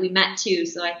time that we met too,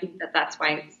 so I think that's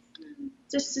why it's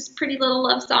just this pretty little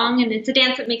love song, and it's a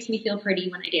dance that makes me feel pretty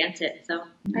when I dance it, so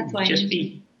that's why. Just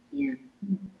Be. Yeah.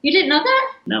 You didn't know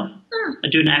that? No. I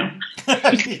do now.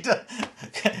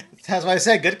 That's why I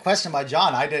said good question by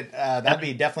John. I did. That'd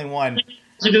be definitely one.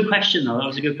 That's a good question, though. That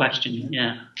was a good question.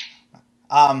 Yeah.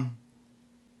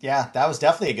 Yeah, that was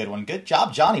definitely a good one. Good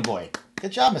job, Johnny boy.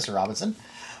 Good job, Mr. Robinson.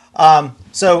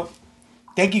 So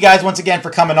thank you guys once again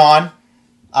for coming on.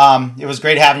 It was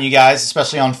great having you guys,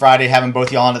 especially on Friday, having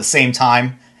both y'all on at the same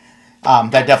time.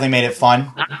 That definitely made it fun.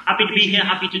 Happy to be here.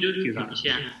 Happy to do it with you guys.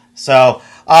 Yeah. So,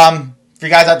 for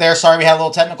you guys out there, sorry we had a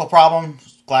little technical problem.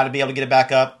 Glad to be able to get it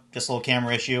back up. Just a little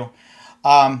camera issue.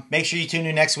 Make sure you tune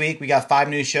in next week. We got 5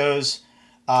 new shows.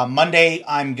 Monday,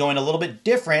 I'm going a little bit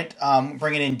different.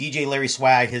 Bringing in DJ Larry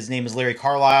Swag. His name is Larry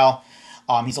Carlisle.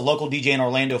 He's a local DJ in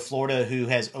Orlando, Florida, who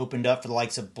has opened up for the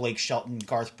likes of Blake Shelton,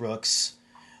 Garth Brooks,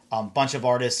 bunch of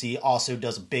artists. He also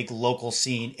does a big local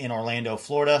scene in Orlando,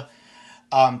 Florida.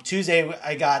 Tuesday,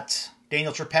 I got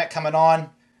Daniel Trippett coming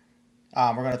on.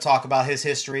 We're going to talk about his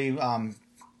history, them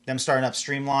starting up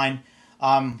Streamline.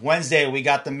 Wednesday, we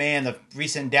got the man, the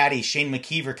recent daddy, Shane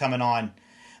McKeever, coming on.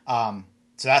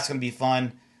 So that's going to be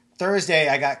fun. Thursday,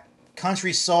 I got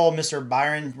Country Soul, Mr.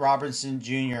 Byron Robertson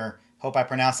Jr. Hope I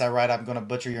pronounced that right. I'm going to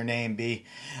butcher your name, B.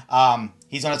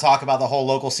 He's going to talk about the whole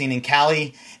local scene in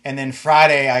Cali. And then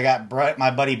Friday, I got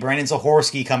my buddy Brandon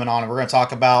Zahorski coming on. And we're going to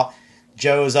talk about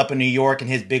Joe's up in New York and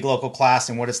his big local class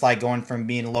and what it's like going from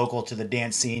being local to the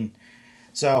dance scene.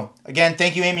 So, again,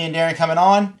 thank you, Amy and Darren, coming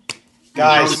on.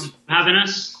 Guys, Thanks for having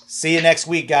us. See you next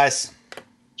week, guys.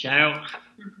 Ciao.